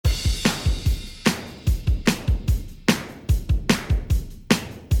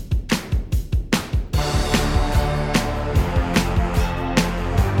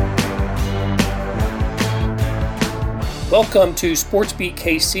Welcome to Sports Beat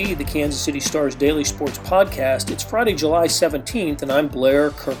KC, the Kansas City Star's daily sports podcast. It's Friday, July 17th, and I'm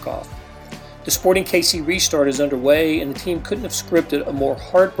Blair Kirchhoff. The Sporting KC restart is underway, and the team couldn't have scripted a more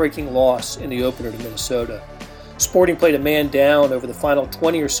heartbreaking loss in the opener to Minnesota. Sporting played a man down over the final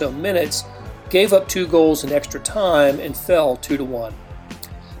 20 or so minutes, gave up 2 goals in extra time, and fell 2-1.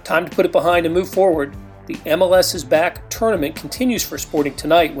 Time to put it behind and move forward. The MLS is Back tournament continues for Sporting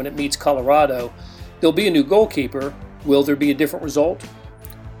tonight when it meets Colorado. There'll be a new goalkeeper. Will there be a different result?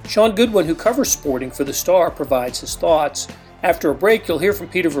 Sean Goodwin, who covers Sporting for the Star, provides his thoughts. After a break, you'll hear from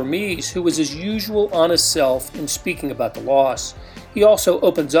Peter Vermes, who was his usual honest self in speaking about the loss. He also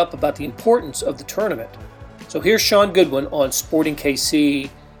opens up about the importance of the tournament. So here's Sean Goodwin on Sporting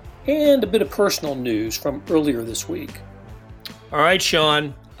KC and a bit of personal news from earlier this week. All right,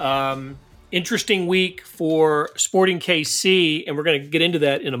 Sean. Interesting week for Sporting KC, and we're going to get into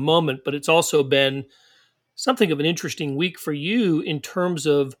that in a moment, but it's also been something of an interesting week for you in terms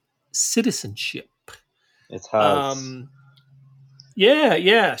of citizenship. It has.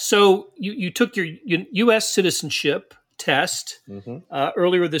 Yeah. So you took your U.S. citizenship test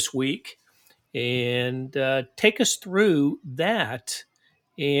earlier this week, and take us through that.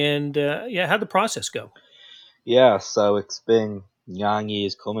 And how'd the process go? Yeah, so it's been 9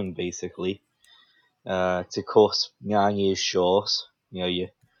 years coming, basically. To cut 9 years short, you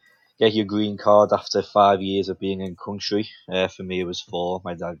get your green card after 5 years of being in country. For me, it was 4.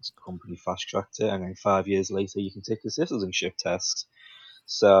 My dad's company fast-tracked it, and then 5 years later, you can take the citizenship test.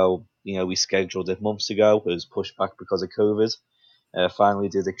 So, we scheduled it months ago. It was pushed back because of COVID. Finally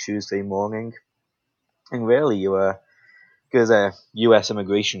did it Tuesday morning. And really, there's a US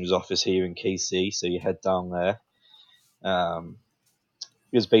Immigration's office here in KC, so you head down there.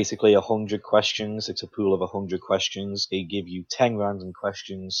 There's basically 100 questions. It's a pool of 100 questions. They give you 10 random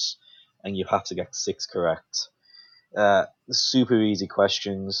questions, and you have to get 6 correct. Super easy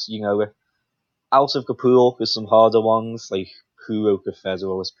questions. Out of the pool, there's some harder ones, like who wrote the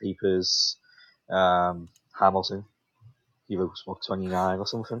Federalist Papers? Hamilton. He wrote 29 or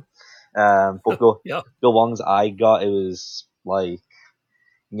something. But the ones I got, it was like,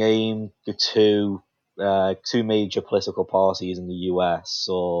 name the two major political parties in the US,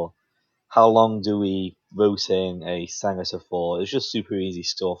 or how long do we vote in a senator for? It's just super easy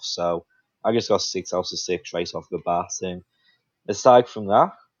stuff. So I just got 6 out of 6 right off the bat. And aside from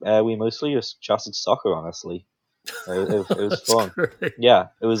that, we mostly just chatted soccer, honestly. It was fun. Great. Yeah,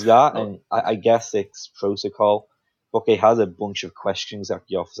 it was that, and I guess it's protocol. But they had a bunch of questions that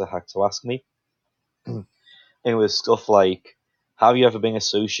the officer had to ask me. It was stuff like, have you ever been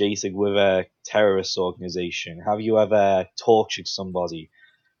associated with a terrorist organization? Have you ever tortured somebody?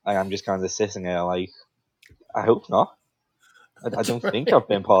 And I'm just kind of sitting there like, I hope not. I don't think I've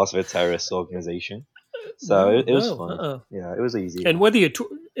been part of a terrorist organization. So it was fun. Yeah, it was easy. And whether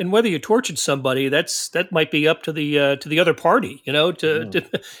you tortured somebody, that might be up to the other party.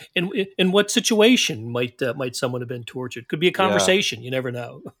 In what situation might someone have been tortured? Could be a conversation. Yeah. You never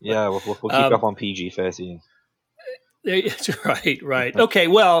know. Yeah, we'll keep up on PG-13. Right. Okay.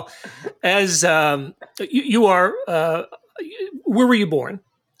 Well, as you are, where were you born?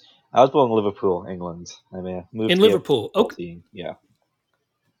 I was born in Liverpool, England. I moved in Liverpool. Okay. Yeah.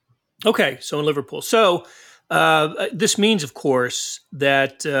 Okay, so in Liverpool. So this means, of course,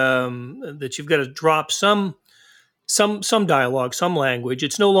 that that you've got to drop some dialogue, some language.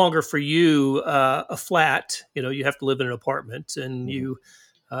 It's no longer for you a flat. You have to live in an apartment, and you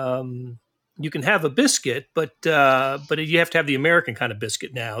can have a biscuit, but you have to have the American kind of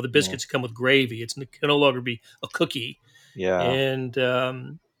biscuit now. The biscuits come with gravy. It can no longer be a cookie. Yeah.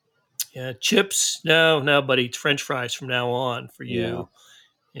 And chips, no, buddy. It's French fries from now on for you. Yeah.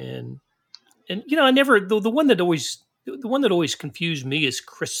 And I never the one that always confused me is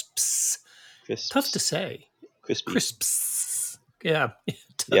crisps. Tough to say. Crispy. Crisps. Yeah.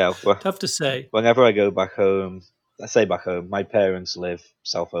 Tough to say. Whenever I go back home, my parents live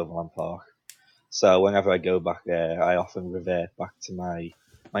South Overland Park. So whenever I go back there, I often revert back to my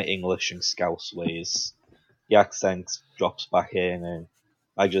English and Scouse ways. The accent drops back in, and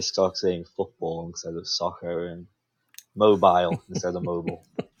I just start saying football instead of soccer, and mobile instead of mobile.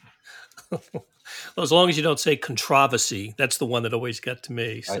 Well, as long as you don't say controversy, that's the one that always got to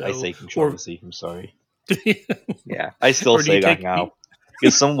me. So, I say controversy. I'm sorry. Yeah, I still say that now.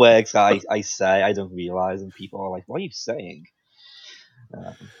 Because some words that I say, I don't realize, and people are like, "What are you saying?"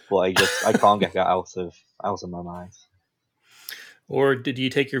 But I can't get that out of my mind. Or did you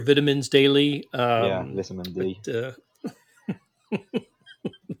take your vitamins daily? Vitamin D.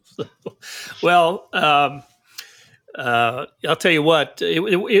 Well, I'll tell you what,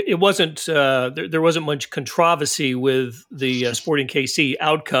 it wasn't, there wasn't much controversy with the Sporting KC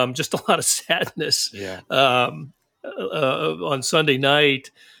outcome, just a lot of sadness Yeah. On Sunday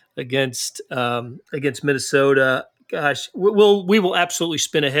night against Minnesota. Gosh, we will absolutely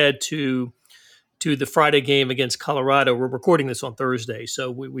spin ahead to the Friday game against Colorado. We're recording this on Thursday, so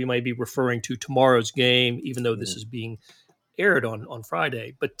we might be referring to tomorrow's game, even though this is being aired on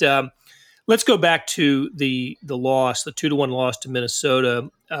Friday. But let's go back to the loss, the 2-1 loss to Minnesota.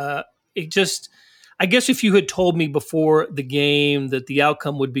 I guess if you had told me before the game that the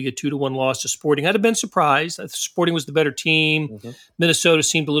outcome would be a 2-1 loss to Sporting, I'd have been surprised. Sporting was the better team. Mm-hmm. Minnesota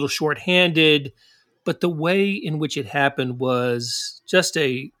seemed a little shorthanded, but the way in which it happened was just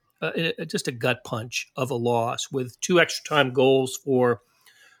a gut punch of a loss with 2 extra time goals for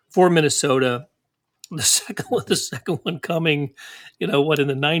Minnesota. The second one coming, in the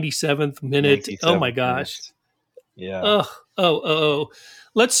 97th minute. 97th Oh my gosh. Minute. Yeah. Oh.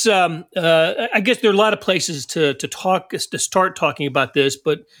 Let's. I guess there are a lot of places to start talking about this,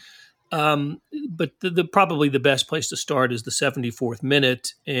 but probably the best place to start is the 74th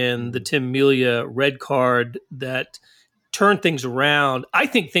minute and the Tim Melia red card that turned things around. I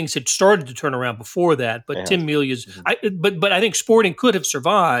think things had started to turn around before that, but Tim Melia's. But I think Sporting could have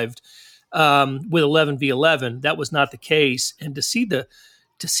survived with 11v11. That was not the case, and to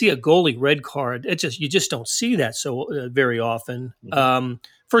see a goalie red card, you just don't see that so very often. Mm-hmm.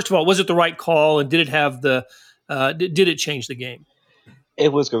 First of all, was it the right call, and did it have did it change the game?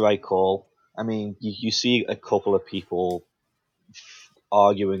 It was the right call. I mean, you see a couple of people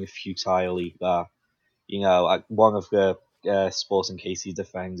arguing futilely that, one of the Sporting KC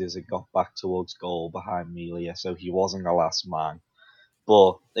defenders had got back towards goal behind Melia, so he wasn't the last man.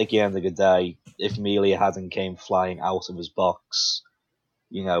 But at the end of the day, if Melia hadn't came flying out of his box,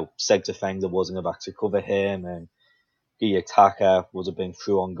 said defender wasn't about to cover him, and the attacker would have been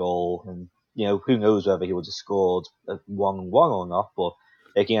through on goal, and who knows whether he would have scored at 1-1 or not. But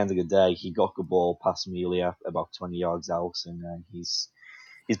at the end of the day, he got the ball past Melia about 20 yards out, and then he's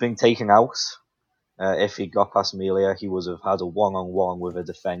been taken out. If he got past Melia, he would have had a 1-on-1 with a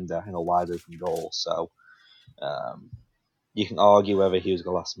defender in a wide open goal. So you can argue whether he was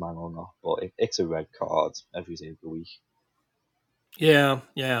the last man or not, but it's a red card every day of the week. Yeah.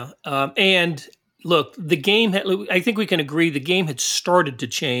 And look, the game, I think we can agree the game had started to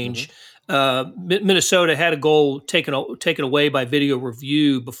change. Mm-hmm. Minnesota had a goal taken away by video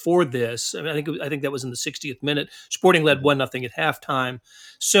review before this. I mean, I think that was in the 60th minute. Sporting led 1-0 at halftime.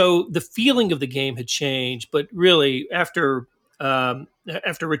 So the feeling of the game had changed, but really after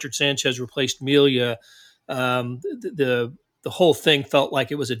Richard Sanchez replaced Melia, the whole thing felt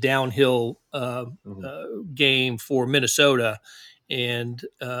like it was a downhill game for Minnesota. And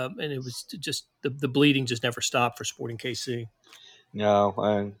it was just the bleeding just never stopped for Sporting KC. No,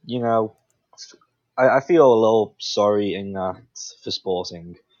 and I feel a little sorry in that for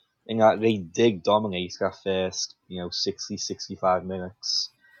Sporting, in that they did dominate that first 60-65 minutes.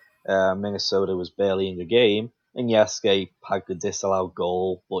 Minnesota was barely in the game, and yes, they had the disallowed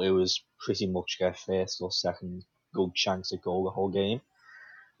goal, but it was pretty much their first or second good chance at goal the whole game.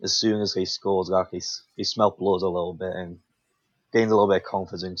 As soon as they scored that, they smelt blood a little bit and gained a little bit of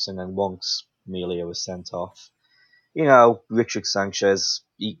confidence, and then once Melia was sent off, Richard Sanchez,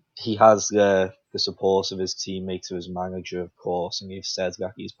 he has the support of his teammates, of his manager, of course, and he's said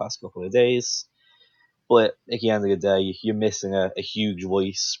that these past couple of days. But at the end of the day, you're missing a huge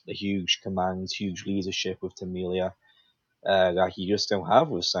voice, a huge command, huge leadership with Tim Melia that you just don't have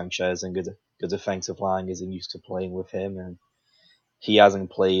with Sanchez, and the defensive line isn't used to playing with him, and he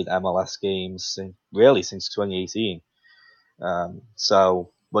hasn't played MLS games since 2018.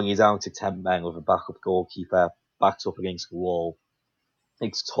 So when you're down to 10 men with a backup goalkeeper backed up against the wall,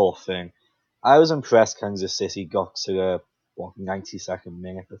 it's tough. And I was impressed Kansas City got to the 92nd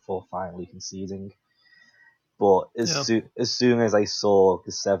minute before finally conceding. But as soon as I saw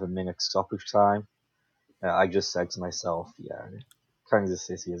the 7-minute stoppage time, I just said to myself, Kansas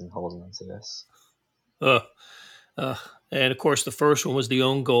City isn't holding on to this. And of course, the first one was the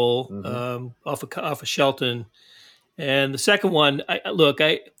own goal off of Shelton. And the second one,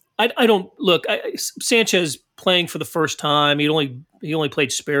 Sanchez playing for the first time. He only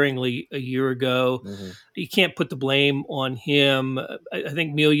played sparingly a year ago. Mm-hmm. You can't put the blame on him. I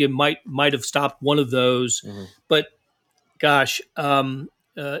think Melia might have stopped one of those, but gosh, in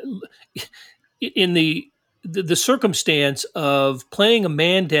the circumstance of playing a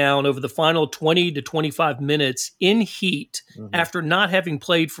man down over the final 20 to 25 minutes in heat after not having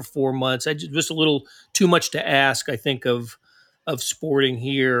played for 4 months, just a little too much to ask, I think, of Sporting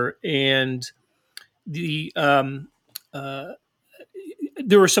here. And the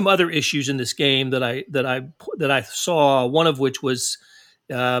there were some other issues in this game that I saw. One of which was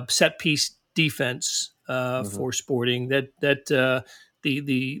set piece defense for Sporting. The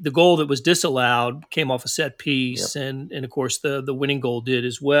goal that was disallowed came off a set piece, and of course the winning goal did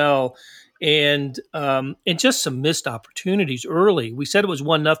as well. And just some missed opportunities early. We said it was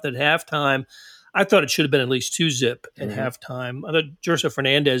 1-0 at halftime. I thought it should have been at least 2-0 at halftime. I thought Josef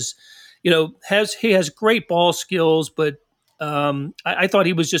Fernandez, has great ball skills, but I thought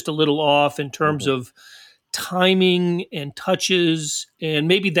he was just a little off in terms of timing and touches, and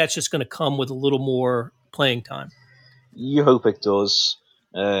maybe that's just going to come with a little more playing time. You hope it does.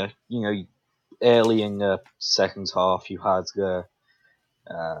 Early in the second half, you had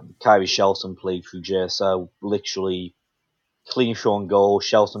Kyrie Shelton played through JSO, literally clean shot goal.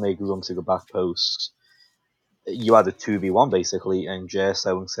 Shelton made a run to the back post. You had a 2v1 basically, and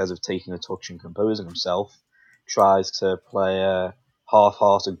JSO, instead of taking a touch and composing himself, tries to play a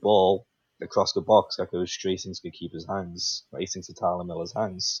half-hearted ball across the box that goes straight into the keeper's hands, right into Tyler Miller's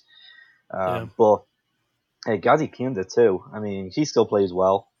hands. But Gadi Kinda too. I mean, he still plays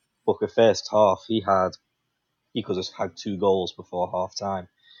well, but the first half he could have had 2 goals before half time.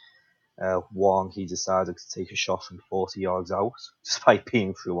 One, he decided to take a shot from 40 yards out, despite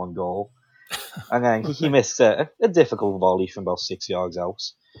being through 1 goal. And then he missed a difficult volley from about 6 yards out.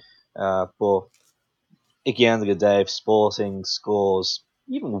 But at the end of the day, if Sporting scores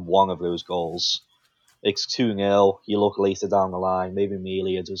even one of those goals, it's 2-0. You look later down the line, maybe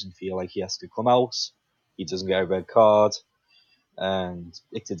Melia doesn't feel like he has to come out. He doesn't get a red card. And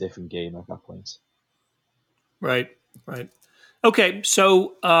it's a different game at that point. Right. Okay,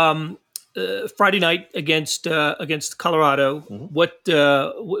 so Friday night against Colorado. What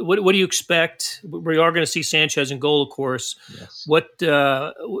do you expect? We are going to see Sanchez in goal, of course. Yes. What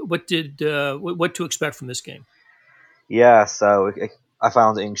to expect from this game? Yeah, so I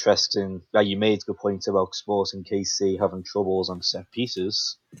found it interesting that you made the point about Sporting KC having troubles on set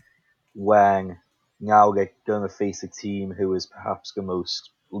pieces, when now they're going to face a team who is perhaps the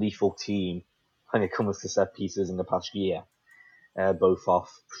most lethal team when it comes to set pieces in the past year. Both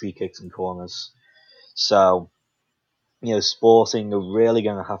off free kicks and corners. So, Sporting are really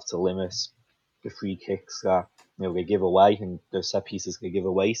going to have to limit the free kicks that they give away and the set pieces they give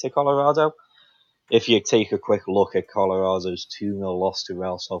away to Colorado. If you take a quick look at Colorado's 2-0 loss to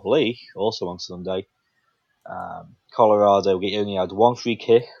Real Salt Lake, also on Sunday, Colorado only had 1 free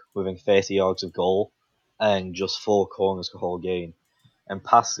kick within 30 yards of goal and just 4 corners the whole game. And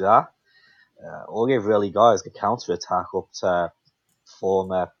past that, all they've really got is the counter-attack up to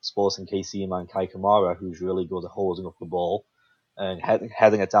former Sporting KC man Kai Kamara, who's really good at holding up the ball and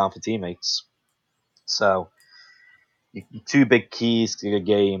heading it down for teammates. So, 2 big keys to the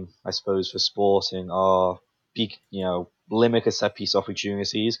game, I suppose, for Sporting are, limit the set-piece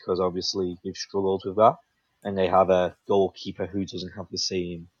opportunities, because obviously they've struggled with that, and they have a goalkeeper who doesn't have the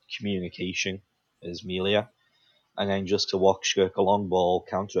same communication as Melia. And then just to watch the long ball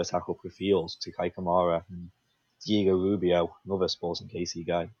counter-attack up the field to Kai Kamara and Diego Rubio, another Sporting KC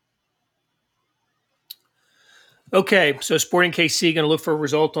guy. Okay, so Sporting KC going to look for a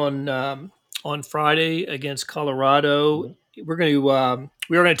result on Friday against Colorado. We are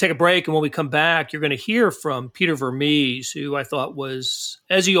going to take a break, and when we come back, you're going to hear from Peter Vermes, who I thought was,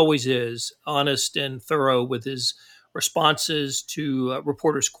 as he always is, honest and thorough with his responses to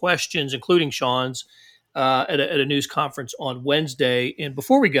reporters' questions, including Sean's, at a news conference on Wednesday. And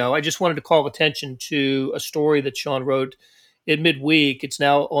before we go, I just wanted to call attention to a story that Sean wrote in midweek. It's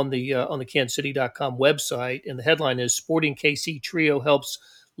now on the KansasCity.com website, and the headline is "Sporting KC Trio Helps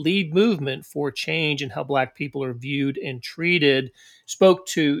Lead Movement for Change in How Black People Are Viewed and Treated."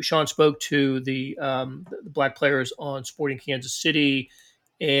 Sean spoke to the black players on Sporting Kansas City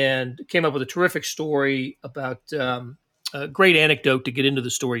and came up with a terrific story about a great anecdote to get into the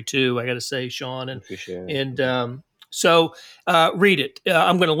story too, I got to say, Sean. So read it.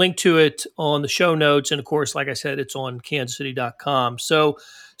 I'm going to link to it on the show notes. And of course, like I said, it's on KansasCity.com. So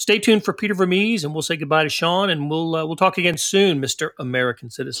stay tuned for Peter Vermes, and we'll say goodbye to Sean, and we'll talk again soon, Mr. American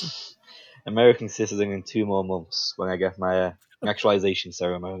Citizen. American Citizen in 2 more months when I get my naturalization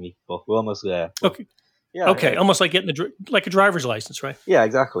ceremony, but we're almost there. Okay. Yeah. Okay. Yeah. Almost like getting like a driver's license, right? Yeah,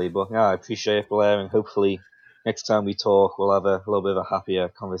 exactly. But yeah, I appreciate it, Blair, and hopefully next time we talk, we'll have a little bit of a happier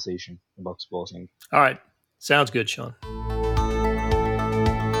conversation about Sporting. All right. Sounds good, Sean.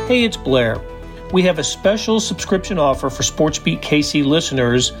 Hey, it's Blair. We have a special subscription offer for SportsBeat KC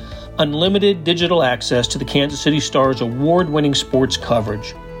listeners, unlimited digital access to the Kansas City Star's award-winning sports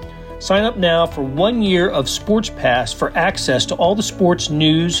coverage. Sign up now for 1 year of Sports Pass for access to all the sports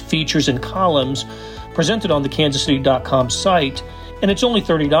news, features, and columns presented on the kansascity.com site, and it's only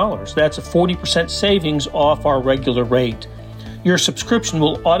 $30. That's a 40% savings off our regular rate. Your subscription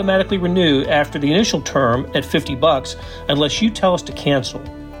will automatically renew after the initial term at $50 unless you tell us to cancel.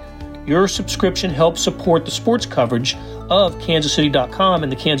 Your subscription helps support the sports coverage of kansascity.com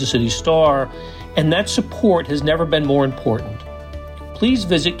and the Kansas City Star, and that support has never been more important. Please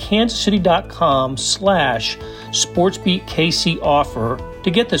visit kansascity.com/SportsBeatKC offer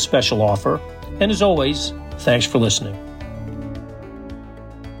to get this special offer. And as always, thanks for listening.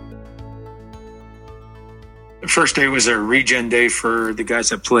 The first day was a regen day for the guys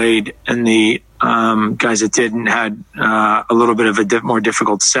that played, and the guys that didn't had a little bit of a more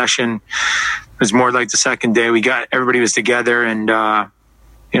difficult session. It was more like the second day. Everybody was together, and I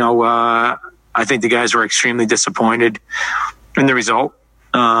think the guys were extremely disappointed in the result.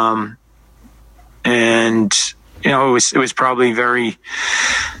 It was probably very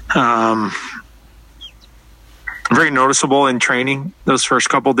noticeable in training those first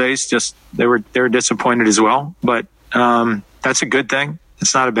couple of days. Just they were disappointed as well, but that's a good thing.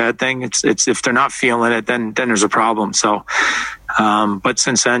 It's not a bad thing. It's if they're not feeling it, then there's a problem. So, but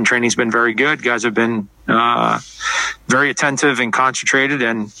since then, training's been very good. Guys have been very attentive and concentrated,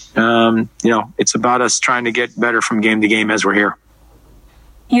 and it's about us trying to get better from game to game as we're here.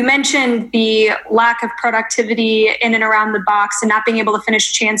 You mentioned the lack of productivity in and around the box and not being able to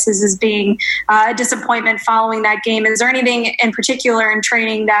finish chances as being a disappointment following that game. Is there anything in particular in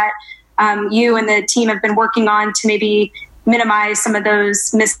training that you and the team have been working on to maybe minimize some of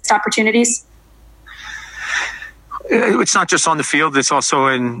those missed opportunities? It's not just on the field. It's also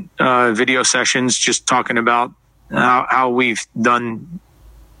in video sessions, just talking about how we've done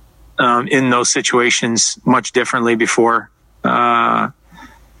in those situations much differently before.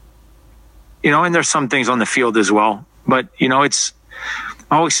 And there's some things on the field as well. But, I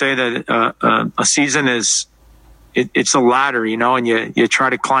always say that a season it's a ladder, and you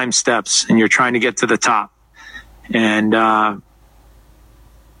try to climb steps and you're trying to get to the top. And,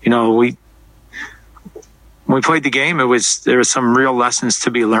 when we played the game, there was some real lessons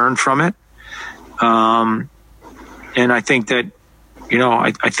to be learned from it. And I think that,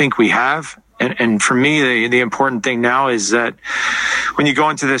 I think we have. And for me, the important thing now is that when you go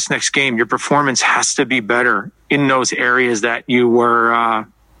into this next game, your performance has to be better in those areas that you were,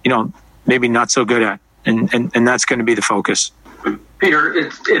 maybe not so good at. And that's going to be the focus. Peter,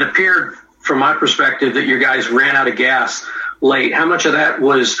 it appeared from my perspective that your guys ran out of gas late. How much of that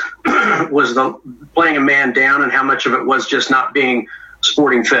was the playing a man down, and how much of it was just not being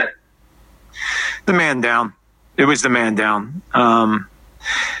sporting fit? The man down. It was the man down.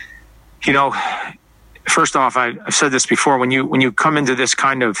 First off, I've said this before. When you come into this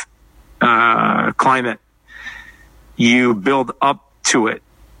kind of climate, you build up to it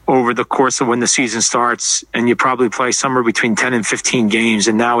over the course of when the season starts, and you probably play somewhere between 10 and 15 games.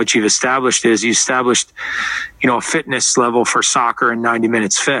 And now what you've established is a fitness level for soccer and 90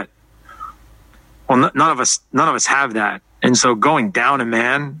 minutes fit. Well, none of us have that. And so going down a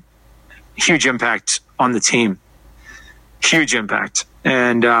man, huge impact on the team, huge impact.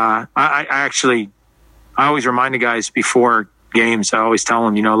 And I always remind the guys before games. I always tell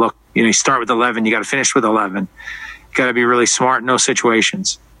them, look, you start with 11, you got to finish with 11. You got to be really smart in those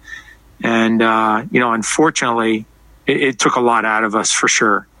situations. And unfortunately, it took a lot out of us for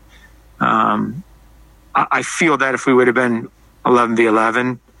sure. I feel that if we would have been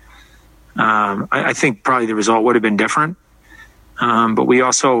 11v11, I think probably the result would have been different. But we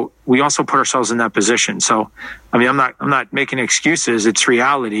also put ourselves in that position. So, I'm not making excuses. It's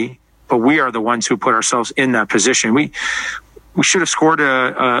reality. But we are the ones who put ourselves in that position. We should have scored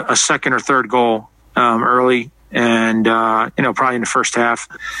a second or third goal early, and probably in the first half,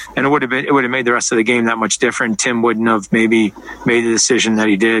 and it would have made the rest of the game that much different. Tim wouldn't have maybe made the decision that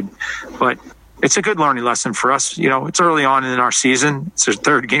he did, but it's a good learning lesson for us. It's early on in our season. It's the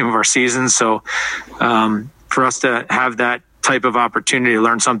third game of our season, so for us to have that type of opportunity to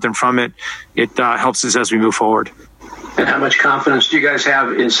learn something from it, it helps us as we move forward. And how much confidence do you guys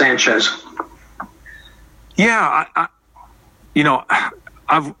have in Sanchez? Yeah,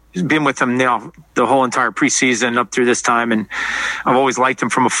 I've been with him now the whole entire preseason up through this time, and I've always liked him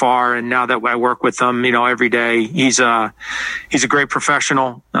from afar. And now that I work with him, every day, he's a great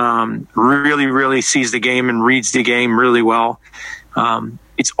professional. Really, really sees the game and reads the game really well.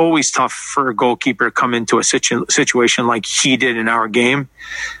 It's always tough for a goalkeeper to come into a situation like he did in our game,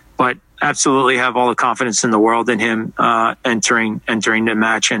 but absolutely have all the confidence in the world in him entering the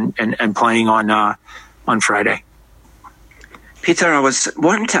match and playing on Friday. Peter, I was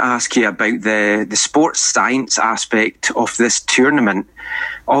wanting to ask you about the sports science aspect of this tournament.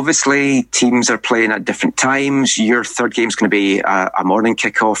 Obviously, teams are playing at different times. Your third game is going to be a morning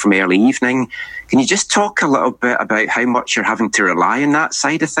kickoff from early evening. Can you just talk a little bit about how much you're having to rely on that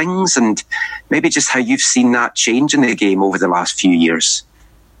side of things, and maybe just how you've seen that change in the game over the last few years?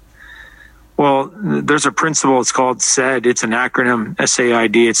 Well, there's a principle. It's called SAID. It's an acronym,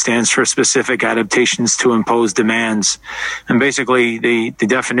 SAID. It stands for Specific Adaptations to Impose Demands. And basically, the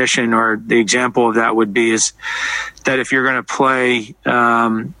definition or the example of that would be is that if you're going to play,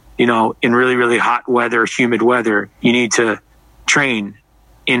 in really, really hot weather, humid weather, you need to train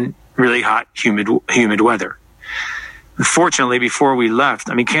in really hot, humid weather. Fortunately, before we left,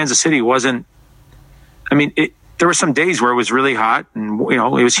 Kansas City wasn't. There were some days where it was really hot and,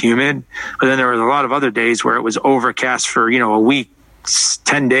 it was humid, but then there were a lot of other days where it was overcast for, a week,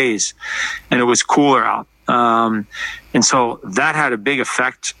 10 days, and it was cooler out. And so that had a big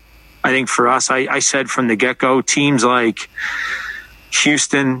effect, I think, for us. I said from the get-go, teams like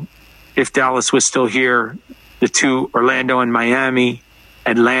Houston, if Dallas was still here, the two, Orlando and Miami,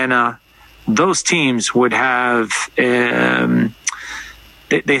 Atlanta, those teams would have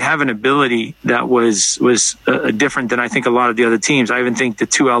they have an ability that was different than I think a lot of the other teams. I even think the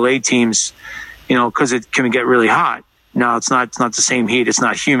two LA teams, because it can get really hot. Now it's not the same heat. It's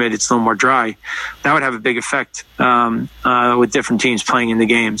not humid. It's a little more dry. That would have a big effect with different teams playing in the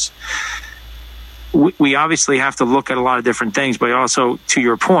games. We obviously have to look at a lot of different things, but also, to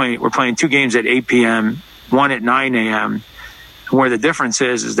your point, we're playing 2 games at 8 p.m., 1 at 9 a.m. Where the difference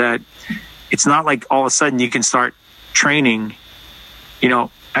is that it's not like all of a sudden you can start training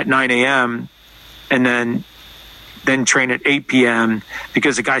at 9 a.m. and then train at 8 p.m.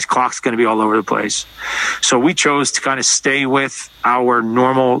 because the guy's clock's going to be all over the place. So we chose to kind of stay with our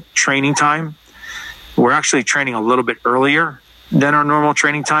normal training time. We're actually training a little bit earlier than our normal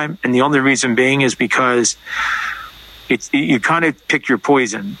training time. And the only reason being is because you kind of pick your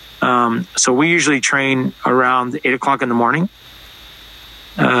poison. So we usually train around 8 o'clock in the morning.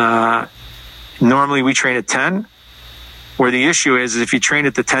 Normally we train at 10. Where the issue is if you train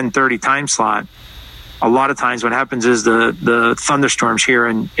at the 10:30 time slot, a lot of times what happens is the thunderstorms here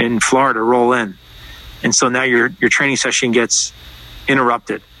in Florida roll in. And so now your training session gets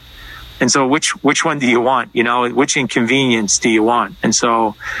interrupted. And so which one do you want? Which inconvenience do you want? And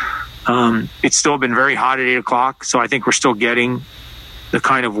so it's still been very hot at 8 o'clock. So I think we're still getting the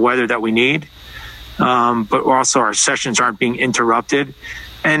kind of weather that we need. But also our sessions aren't being interrupted.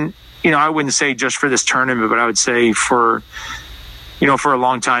 And I wouldn't say just for this tournament, but I would say for a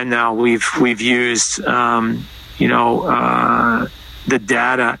long time now, we've used, the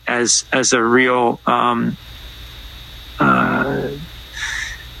data as a real,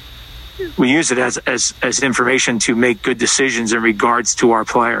 we use it as information to make good decisions in regards to our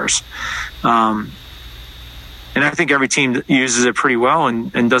players. And I think every team uses it pretty well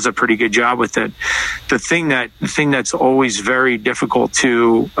and does a pretty good job with it. The thing that's always very difficult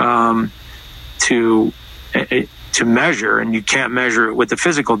to measure, and you can't measure it with the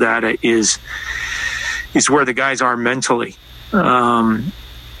physical data, is where the guys are mentally.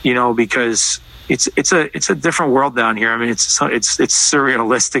 Because it's a different world down here. It's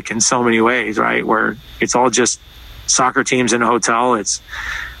surrealistic in so many ways, right? Where it's all just soccer teams in a hotel.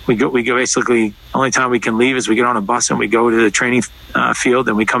 We go basically, only time we can leave is we get on a bus and we go to the training field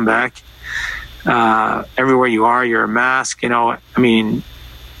and we come back. Everywhere you are, you're a mask,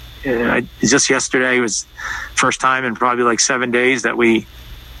 just yesterday was first time in probably like 7 days that we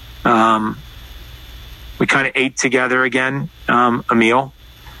kind of ate together again, a meal,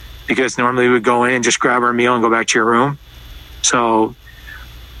 because normally we would go in and just grab our meal and go back to your room. So,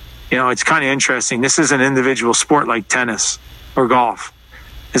 it's kind of interesting. This is an individual sport like tennis or golf.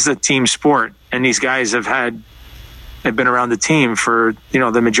 This is a team sport, and these guys have been around the team for,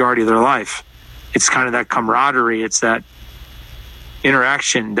 the majority of their life. It's kind of that camaraderie. It's that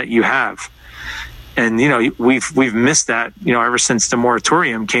interaction that you have. And, we've missed that, ever since the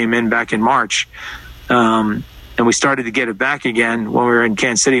moratorium came in back in March. And we started to get it back again when we were in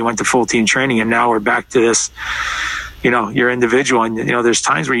Kansas City, went to full team training. And now we're back to this, you're individual. And, there's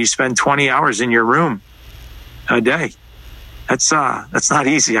times where you spend 20 hours in your room a day. That's not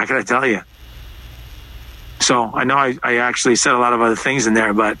easy, I gotta tell you. So I know I actually said a lot of other things in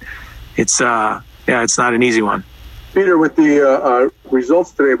there, but it's not an easy one. Peter, with the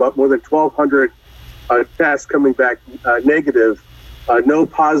results today, about more than 1,200 tests coming back negative, no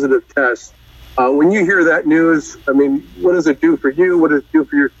positive tests. When you hear that news, what does it do for you? What does it do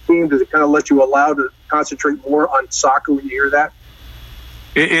for your team? Does it kind of let you allow to concentrate more on soccer when you hear that?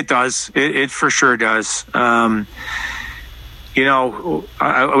 It does. It for sure does.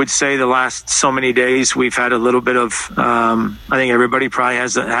 I would say the last so many days we've had a little bit of, I think everybody probably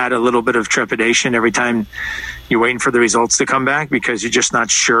has had a little bit of trepidation every time you're waiting for the results to come back, because you're just not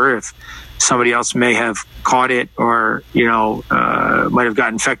sure if somebody else may have caught it or, might have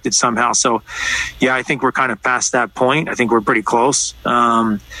got infected somehow. So, yeah, I think we're kind of past that point. I think we're pretty close.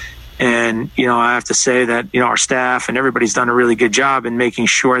 And, I have to say that, our staff and everybody's done a really good job in making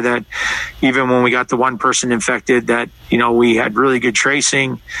sure that even when we got the one person infected, that, we had really good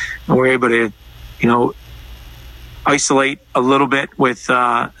tracing and we were able to, isolate a little bit with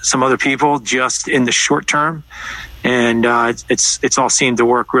some other people just in the short term. And it's all seemed to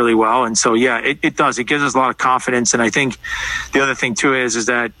work really well. And so, yeah, it does. It gives us a lot of confidence. And I think the other thing, too, is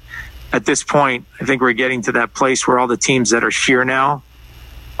that at this point, I think we're getting to that place where all the teams that are here now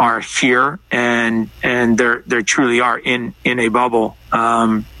are here, and they truly are in a bubble,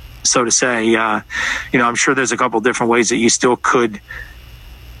 so to say. I'm sure there's a couple different ways that you still could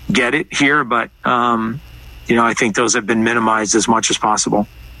get it here, but I think those have been minimized as much as possible.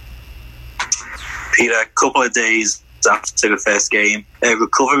 Peter, a couple of days after the first game,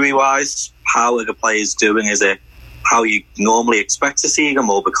 recovery-wise, how are the players doing? Is it how you normally expect to see them,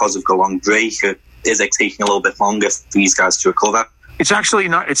 or because of the long break, or is it taking a little bit longer for these guys to recover? It's actually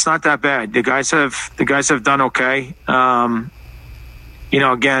not. It's not that bad. The guys have done okay.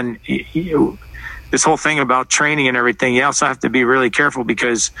 Again, this whole thing about training and everything, you also have to be really careful,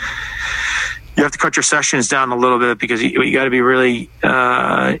 because you have to cut your sessions down a little bit, because you got to be really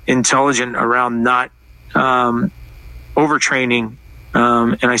intelligent around not overtraining.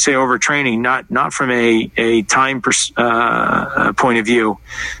 And I say overtraining not from a time point of view,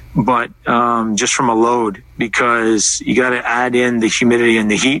 but just from a load, because you got to add in the humidity and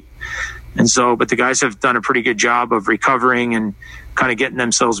the heat. And so, but the guys have done a pretty good job of recovering and kind of getting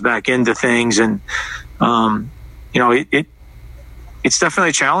themselves back into things. And, it's definitely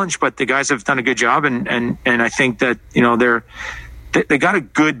a challenge, but the guys have done a good job. And I think that, they got a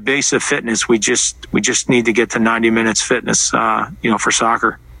good base of fitness. We just need to get to 90 minutes fitness, for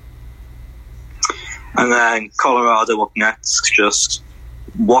soccer. And then Colorado up next. Just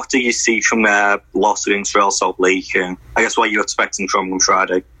what do you see from their loss against Real Salt Lake? And I guess what you're expecting from them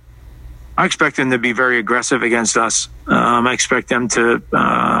Friday? I expect them to be very aggressive against us. I expect them to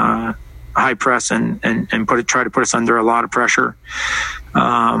high press and try to put us under a lot of pressure.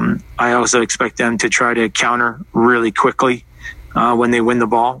 I also expect them to try to counter really quickly when they win the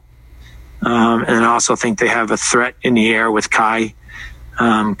ball. And I also think they have a threat in the air with Kai.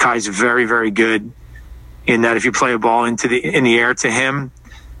 Kai's very, very good in that if you play a ball in the air to him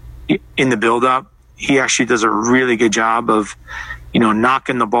in the build-up, he actually does a really good job of,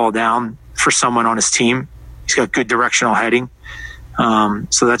 knocking the ball down for someone on his team. He's got good directional heading.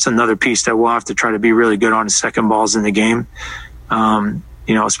 So that's another piece that we'll have to try to be really good on his second balls in the game,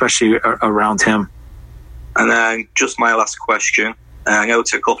 especially around him. And then just my last question. I know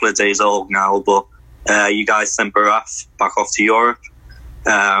it's a couple of days old now, but you guys sent Baraf back off to Europe.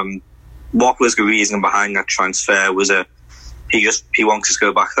 What was the reason behind that transfer? Was it he wanted to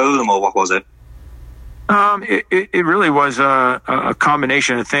go back home, or what was it? It really was a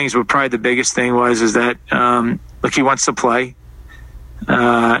combination of things, but probably the biggest thing is that he wants to play,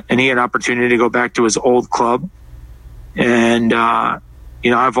 and he had an opportunity to go back to his old club. And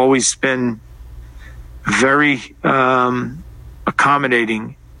I've always been very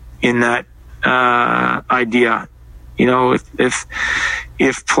accommodating in that idea.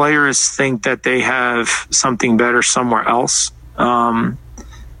 If players think that they have something better somewhere else,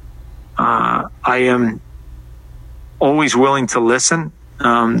 I am always willing to listen.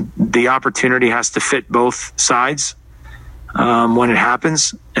 The opportunity has to fit both sides when it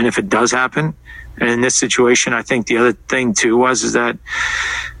happens, and if it does happen. And in this situation, I think the other thing too is that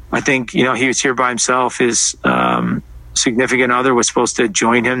I think he was here by himself. His significant other was supposed to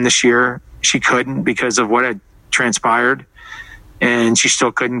join him this year. She couldn't because of what had transpired, and she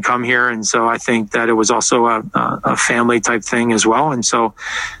still couldn't come here. And so I think that it was also a family type thing as well. And so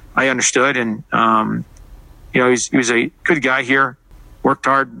I understood, and he was a good guy here, worked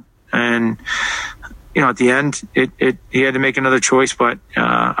hard, and at the end he had to make another choice. But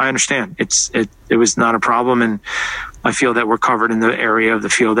I understand it was not a problem, and I feel that we're covered in the area of the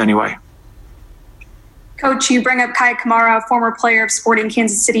field anyway. Coach, you bring up Kai Kamara, former player of Sporting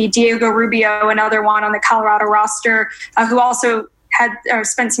Kansas City, Diego Rubio, another one on the Colorado roster, who also had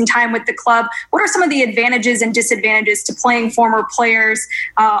spent some time with the club. What are some of the advantages and disadvantages to playing former players?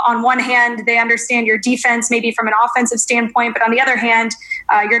 On one hand, they understand your defense, maybe from an offensive standpoint, but on the other hand,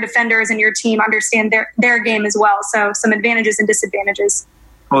 your defenders and your team understand their game as well. So some advantages and disadvantages.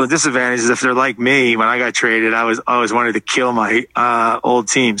 Well, the disadvantage is if they're like me, when I got traded, I always wanted to kill my old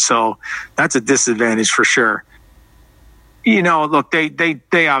team. So that's a disadvantage for sure. Look,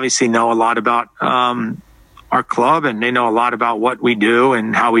 they obviously know a lot about our club, and they know a lot about what we do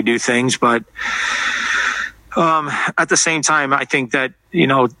and how we do things. But at the same time, I think that,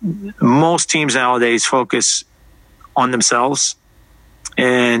 most teams nowadays focus on themselves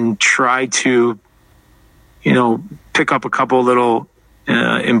and try to, pick up a couple little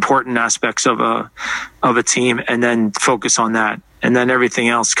important aspects of a team and then focus on that. And then everything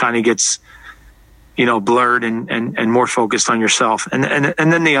else kind of gets, blurred and more focused on yourself. And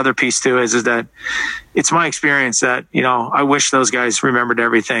then the other piece too is that it's my experience that, I wish those guys remembered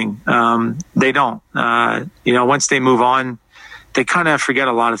everything. They don't, once they move on, they kind of forget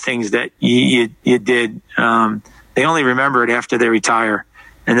a lot of things that you did. They only remember it after they retire.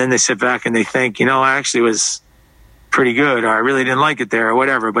 And then they sit back and they think, I actually was pretty good, or I really didn't like it there, or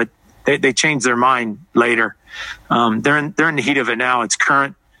whatever. But they change their mind later. They're in the heat of it now. It's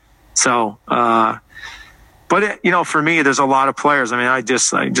current. So, but for me, there's a lot of players. I mean, I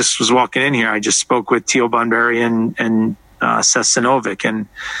just was walking in here. I just spoke with Teal Bunbury and Seth Sinovic, and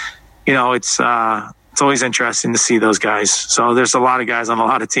it's always interesting to see those guys. So there's a lot of guys on a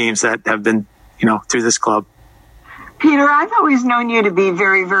lot of teams that have been through this club. Peter, I've always known you to be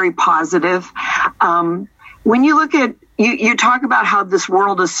very, very positive. When you look at you talk about how this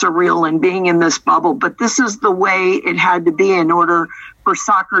world is surreal and being in this bubble, but this is the way it had to be in order for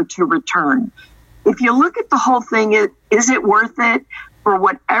soccer to return. If you look at the whole thing, is it worth it for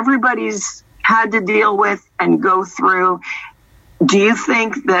what everybody's had to deal with and go through? Do you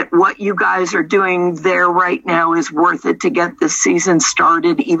think that what you guys are doing there right now is worth it to get this season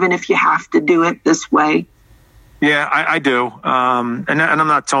started, even if you have to do it this way? Yeah, I do. And I'm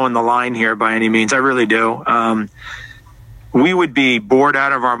not towing the line here by any means. I really do. We would be bored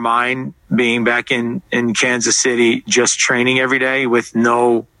out of our mind being back in Kansas City, just training every day with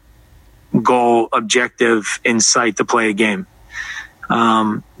no goal, objective in sight to play a game.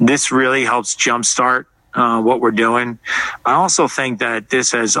 This really helps jumpstart what we're doing. I also think that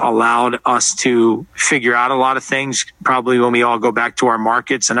this has allowed us to figure out a lot of things, probably when we all go back to our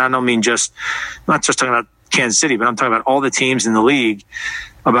markets. And I don't mean not just talking about Kansas City, but I'm talking about all the teams in the league,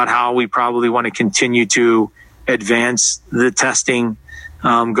 about how we probably want to continue to advance the testing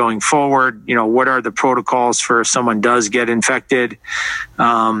going forward. What are the protocols for if someone does get infected?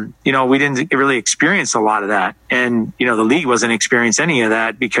 We didn't really experience a lot of that. And, the league wasn't experiencing any of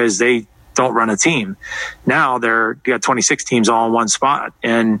that because they don't run a team. Now they got 26 teams all in one spot,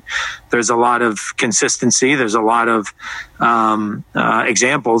 and there's a lot of consistency. There's a lot of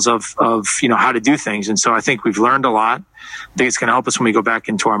examples of how to do things. And so I think we've learned a lot. I think it's going to help us when we go back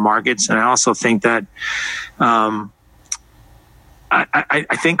into our markets. And I also think that I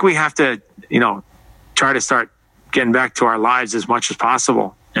think we have to, try to start getting back to our lives as much as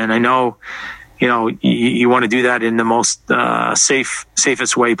possible. And I know, you want to do that in the most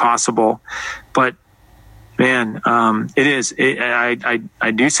safest way possible. But man, it is.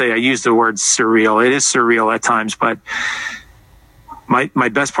 I do say I use the word surreal. It is surreal at times, but my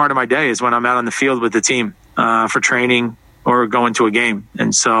best part of my day is when I'm out on the field with the team for training or going to a game.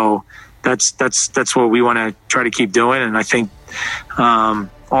 And so that's what we want to try to keep doing. And I think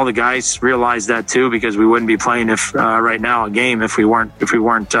all the guys realize that too, because we wouldn't be playing right now a game if we weren't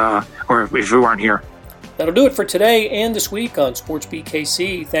here. That'll do it for today and this week on SportsBeat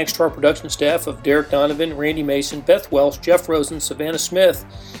KC. Thanks to our production staff of Derek Donovan, Randy Mason, Beth Welsh, Jeff Rosen, Savannah Smith,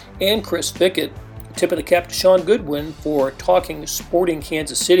 and Chris Fickett. Tip of the cap to Sean Goodwin for talking Sporting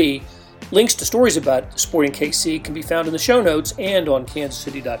Kansas City. Links to stories about Sporting KC can be found in the show notes and on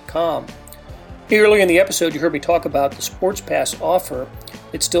kansascity.com. Earlier in the episode, you heard me talk about the Sports Pass offer.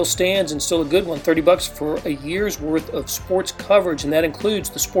 It still stands and still a good one, $30 for a year's worth of sports coverage, and that includes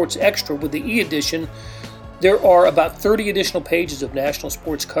the Sports Extra with the e-edition. There are about 30 additional pages of national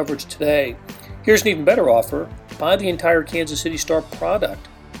sports coverage today. Here's an even better offer. Buy the entire Kansas City Star product.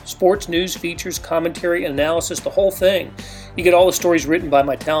 Sports news, features, commentary, and analysis, the whole thing. You get all the stories written by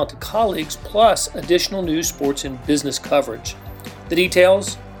my talented colleagues, plus additional news, sports, and business coverage. The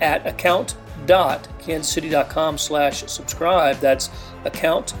details at account.kansascity.com/subscribe. That's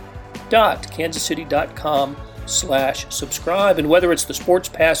account.kansascity.com/subscribe. And whether it's the Sports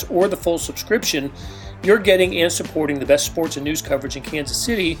Pass or the full subscription, you're getting and supporting the best sports and news coverage in Kansas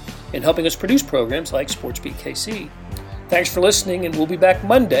City and helping us produce programs like SportsBeat KC. Thanks for listening, and we'll be back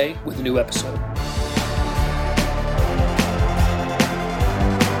Monday with a new episode.